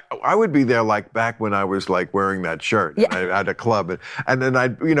 I would be there like back when I was like wearing that shirt at a club, and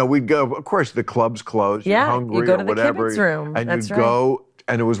then we'd go. Of course, the club's closed. Yeah, you're hungry you go to or whatever, the kibbutz room, and you'd go.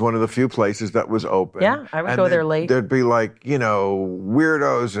 And it was one of the few places that was open. Yeah, I would go there late. There'd be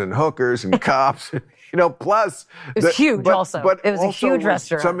weirdos and hookers and cops. Plus it was huge. But it was a huge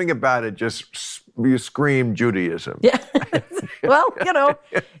restaurant. Something about it you scream Judaism. Yeah. Well,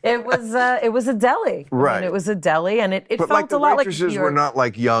 it was a deli. Right. I mean, it was a deli, and it but felt the a lot like waitresses were not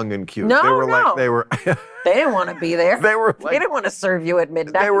like young and cute. No, they were. They didn't want to be there. They didn't want to serve you at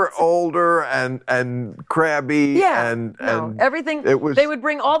midnight. They were older and crabby. Yeah. And everything. They would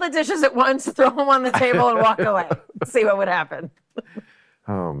bring all the dishes at once, throw them on the table, and walk away. See what would happen.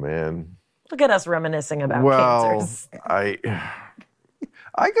 Oh man. Look at us reminiscing about Cantor's.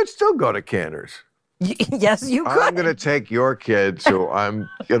 I could still go to Cantor's. Yes, you could. I'm going to take your kids, so I'm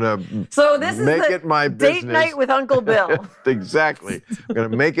going to make it my business. Date night with Uncle Bill. Exactly. I'm going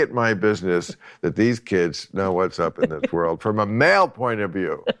to make it my business that these kids know what's up in this world from a male point of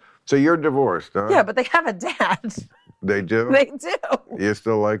view. So you're divorced, huh? Yeah, but they have a dad. They do? They do. You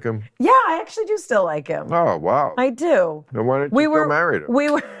still like him? Yeah, I actually do still like him. Oh, wow. I do. Then why don't you still marry him?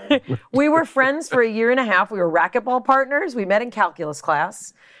 We were friends for a year and a half. We were racquetball partners. We met in calculus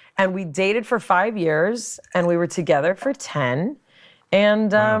class. And we dated for 5 years, and we were together for 10.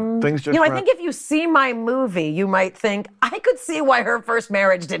 And, Things just I think if you see my movie, you might think, I could see why her first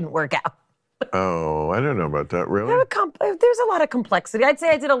marriage didn't work out. Oh, I don't know about that, really. There's a lot of complexity. I'd say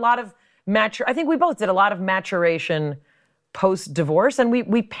I did a lot of I think we both did a lot of maturation post-divorce, and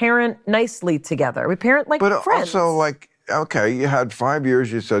we parent nicely together. We parent like friends. But also, okay, you had 5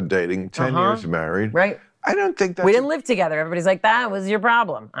 years, you said, dating, 10 years married. Right. I don't think that's... We didn't live together. Everybody's like, that was your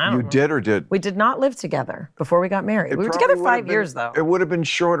problem. You did or did? We did not live together before we got married. We were together 5 years, though. It would have been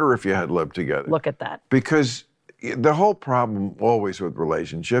shorter if you had lived together. Look at that. Because the whole problem always with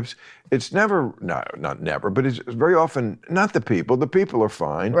relationships, it's never, not never, but it's very often not the people. The people are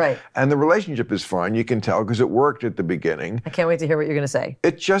fine. Right. And the relationship is fine. You can tell because it worked at the beginning. I can't wait to hear what you're going to say.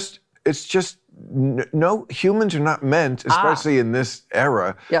 It's just no, humans are not meant, especially in this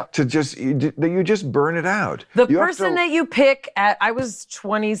era, to you just burn it out. The person that you pick I was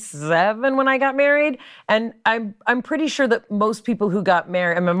 27 when I got married, and I'm pretty sure that most people who got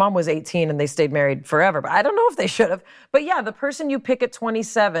married, and my mom was 18 and they stayed married forever, but I don't know if they should have. But yeah, the person you pick at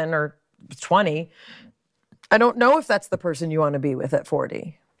 27 or 20, I don't know if that's the person you want to be with at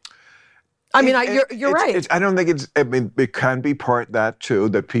 40. I mean, you're right. I don't think it can be part that too,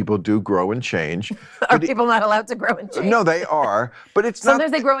 that people do grow and change. Are people not allowed to grow and change? No, they are. But it's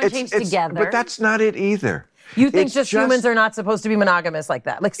Sometimes they grow and change together. But that's not it either. You think humans are not supposed to be monogamous like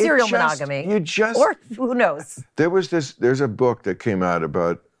that? Like serial monogamy? Or who knows? There's a book that came out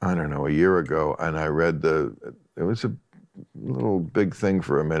about, I don't know, a year ago, and I read it was a little big thing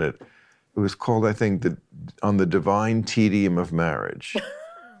for a minute. It was called, I think, On the Divine Tedium of Marriage.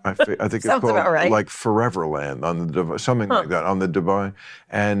 I think it's called like Foreverland something like that on the divine.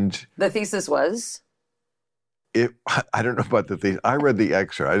 And the thesis was? I don't know about the thesis. I read the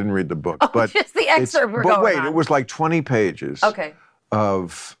excerpt. I didn't read the book. But just the excerpt we're going on. But wait, it was like 20 pages. Okay. Or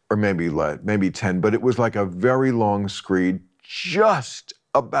maybe 10, but it was like a very long screed just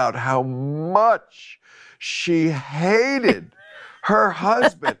about how much she hated her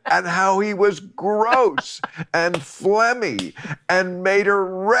husband and how he was gross and phlegmy and made her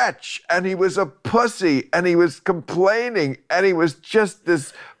wretch, and he was a pussy and he was complaining and he was just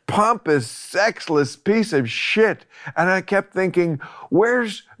this pompous, sexless piece of shit. And I kept thinking,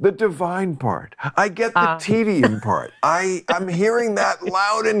 where's the divine part? I get the tedium part. I'm hearing that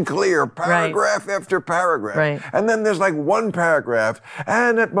loud and clear, paragraph after paragraph. Right. And then there's like one paragraph.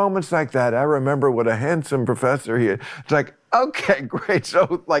 And at moments like that, I remember what a handsome professor he is. It's like, okay, great.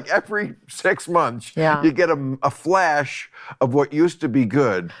 So like every 6 months, you get a flash of what used to be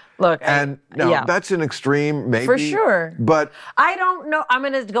good. Look, and that's an extreme, maybe. For sure. But I don't know. I'm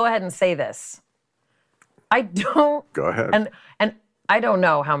going to go ahead and say this. I don't. Go ahead. And I don't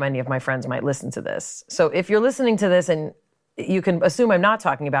know how many of my friends might listen to this. So if you're listening to this, and you can assume I'm not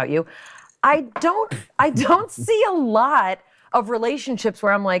talking about you, I don't see a lot of relationships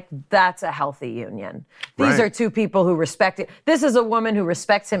where I'm like, that's a healthy union. These are two people who respect it. This is a woman who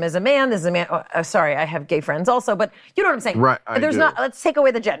respects him as a man. This is a man. Sorry, I have gay friends also, but you know what I'm saying. Right. Let's take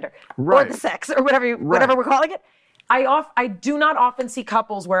away the gender or the sex or whatever we're calling it. I do not often see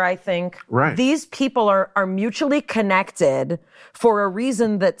couples where I think these people are mutually connected for a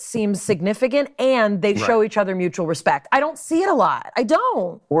reason that seems significant, and they show each other mutual respect. I don't see it a lot. I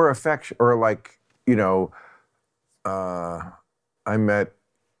don't. Or affection, or like, I met,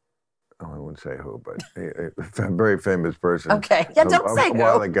 I wouldn't say who, but a very famous person. Okay, yeah, don't say who. A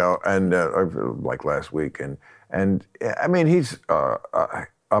while ago, and like last week, and I mean, he's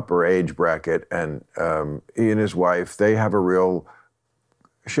upper age bracket, and he and his wife, she has a real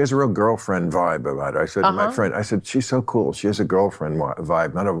girlfriend vibe about her. I said to my friend, she's so cool. She has a girlfriend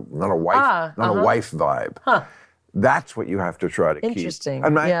vibe, not a wife, a wife vibe. Huh. That's what you have to try to keep. Interesting.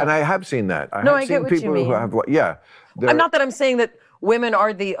 And I have seen that. I have seen people who have, I'm not that I'm saying that women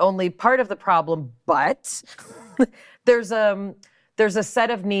are the only part of the problem, but there's a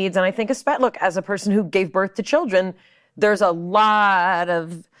set of needs, and I think, look, as a person who gave birth to children, there's a lot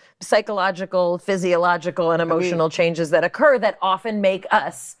of psychological, physiological, and emotional changes that occur that often make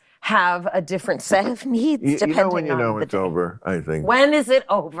us have a different set of needs. When you know it's over, I think. When is it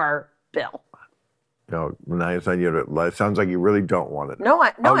over, Bill? No, it sounds like you really don't want it. No,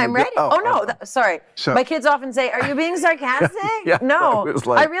 I'm ready. Sorry. So, my kids often say, "Are you being sarcastic?" Yeah, no,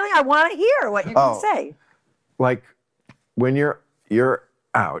 I want to hear what you're going to say. Like when you're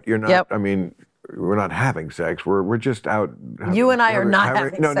out, you're not. Yep. I mean, we're not having sex. We're just out. You and I are not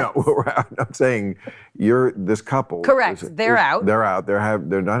having sex. No, we're out. I'm saying you're this couple. Correct. They're out. They're out.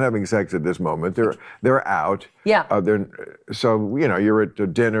 They're not having sex at this moment. They're out. Yeah. So you're at a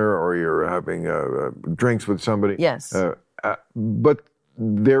dinner or you're having drinks with somebody. Yes. But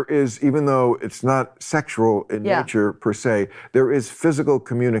there is, even though it's not sexual in nature per se, there is physical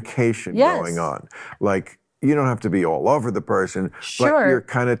communication going on. Like, you don't have to be all over the person, but you're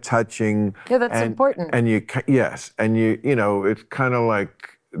kind of touching. Yeah, that's important. And it's kind of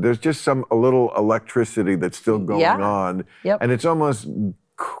like there's just a little electricity that's still going on. Yep. And it's almost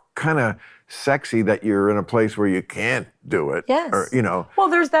kind of sexy that you're in a place where you can't do it. Yes. Or, Well,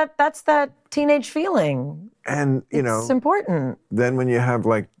 that's that teenage feeling. And, it's important. Then when you have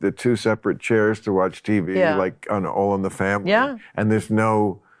like the two separate chairs to watch TV, like on All in the Family. Yeah. And there's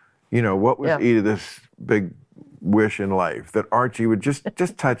no, what was Edith's big wish in life? That Archie would just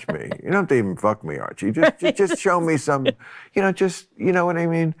touch me. You don't have to even fuck me, Archie. Just show me some, you know what I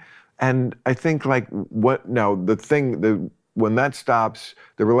mean? And I think when that stops,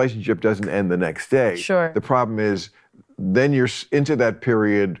 the relationship doesn't end the next day. Sure. The problem is then you're into that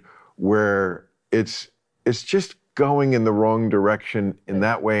period where it's just going in the wrong direction in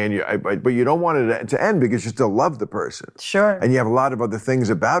that way, but you don't want it to end because you still love the person. Sure. And you have a lot of other things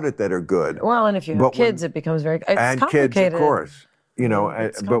about it that are good. Well, and if you have kids, it becomes very complicated. Kids, of course.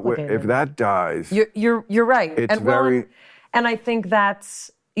 But if that dies, you're right. And I think that's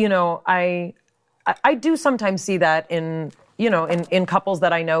I do sometimes see that in couples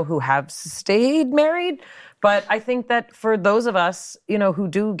that I know who have stayed married. But I think that for those of us, who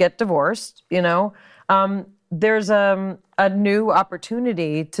do get divorced, there's a new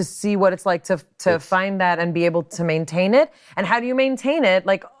opportunity to see what it's like to find that and be able to maintain it. And how do you maintain it?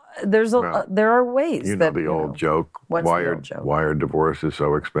 Like, there are ways. The old joke. What's the old joke? Why are divorces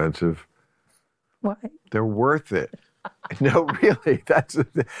so expensive? Why? They're worth it. No, really.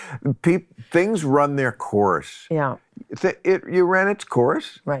 Things run their course. Yeah. You ran its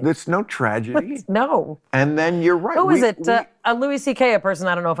course. Right. There's no tragedy. No. And then you're right. Who is it? Louis C.K., a person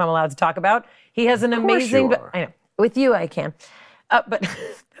I don't know if I'm allowed to talk about. He has an amazing. I know. With you, I can. But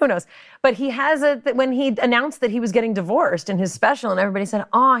who knows? But he has when he announced that he was getting divorced in his special, and everybody said,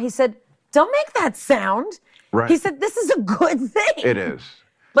 he said, don't make that sound. Right. He said, this is a good thing. It is.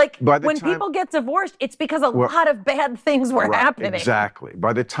 Like, when people get divorced, it's because a lot of bad things were happening. Exactly.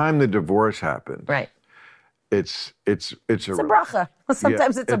 By the time the divorce happened, right, it's a bracha.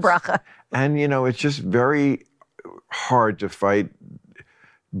 Sometimes it's a bracha. And, it's just very hard to fight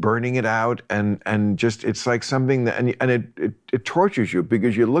burning it out and just, it's like something that, and it tortures you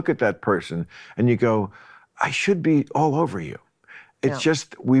because you look at that person and you go, I should be all over you. It's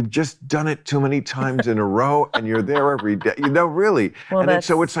just, we've just done it too many times in a row and you're there every day. Really. Well,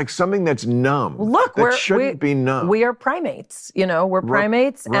 so it's like something that's numb. Look, that shouldn't be numb. We are primates, we're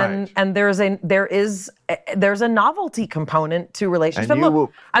primates and there's a novelty component to relationships.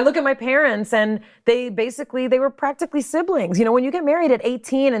 I look at my parents and they were practically siblings. When you get married at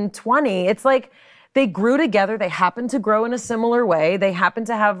 18 and 20, it's like they grew together. They happened to grow in a similar way. They happened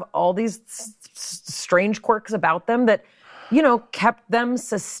to have all these strange quirks about them that kept them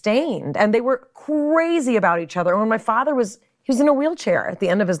sustained. And they were crazy about each other. When my father he was in a wheelchair at the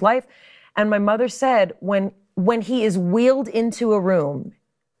end of his life. And my mother said, when he is wheeled into a room,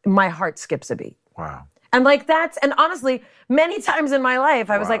 my heart skips a beat. Wow. And and honestly, many times in my life,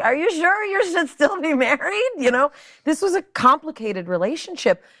 I was like, are you sure you should still be married? This was a complicated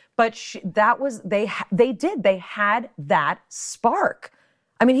relationship, but they had that spark.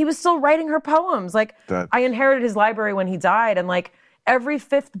 I mean, he was still writing her poems. I inherited his library when he died, and every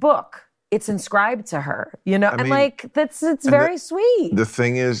fifth book, it's inscribed to her, it's very sweet. The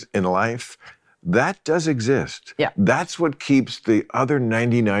thing is, in life, that does exist. Yeah. That's what keeps the other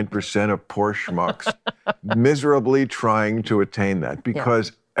 99% of poor schmucks miserably trying to attain that,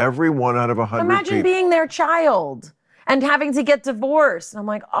 because every one out of 100 Imagine being their child and having to get divorced. And I'm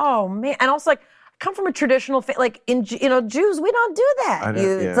like, oh, man. And also, come from a traditional Jews, we don't do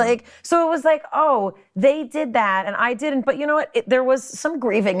that. So it was oh, they did that and I didn't. But you know what? There was some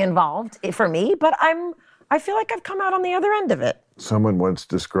grieving involved for me, but I feel like I've come out on the other end of it. Someone once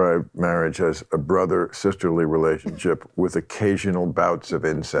described marriage as a brother-sisterly relationship with occasional bouts of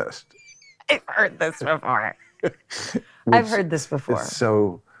incest. I've heard this before. I've heard this before. It's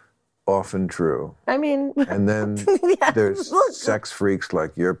so often true. I mean... And then there's sex freaks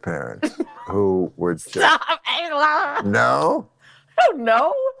like your parents who were just... Stop! No? I don't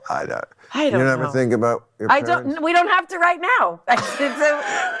know. I don't know. You never think about your parents? We don't have to right now.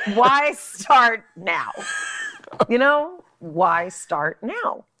 Why start now? Why start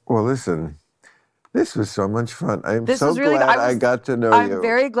now? Well, listen, this was so much fun. I'm so glad I got to know you. I'm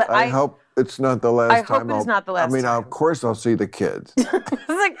very glad. I hope it's not the last time. I hope it's not the last time. Of course I'll see the kids.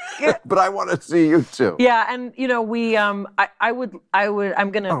 But I want to see you too. Yeah, and I'm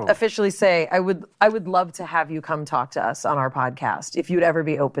going to officially say I would love to have you come talk to us on our podcast if you'd ever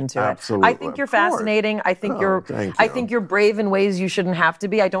be open to it. Absolutely. I think you're fascinating. I think I think you're brave in ways you shouldn't have to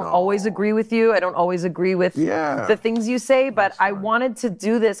be. I don't always agree with you. I don't always agree with the things you say, but I wanted to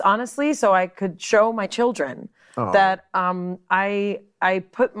do this honestly so I could show my children that I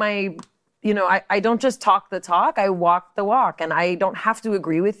put my I don't just talk the talk, I walk the walk. And I don't have to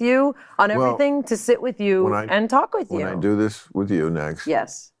agree with you on everything to sit with you and talk with you. When I do this with you next,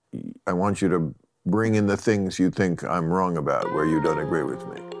 yes, I want you to bring in the things you think I'm wrong about where you don't agree with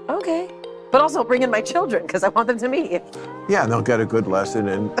me. Okay. But also bring in my children because I want them to meet you. Yeah, and they'll get a good lesson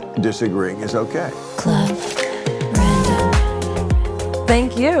and disagreeing is okay. Club Random.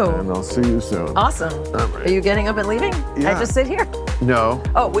 Thank you. And I'll see you soon. Awesome. All right. Are you getting up and leaving? Yeah. I just sit here? No.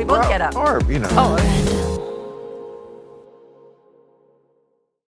 Oh, we both get up. Or, Oh,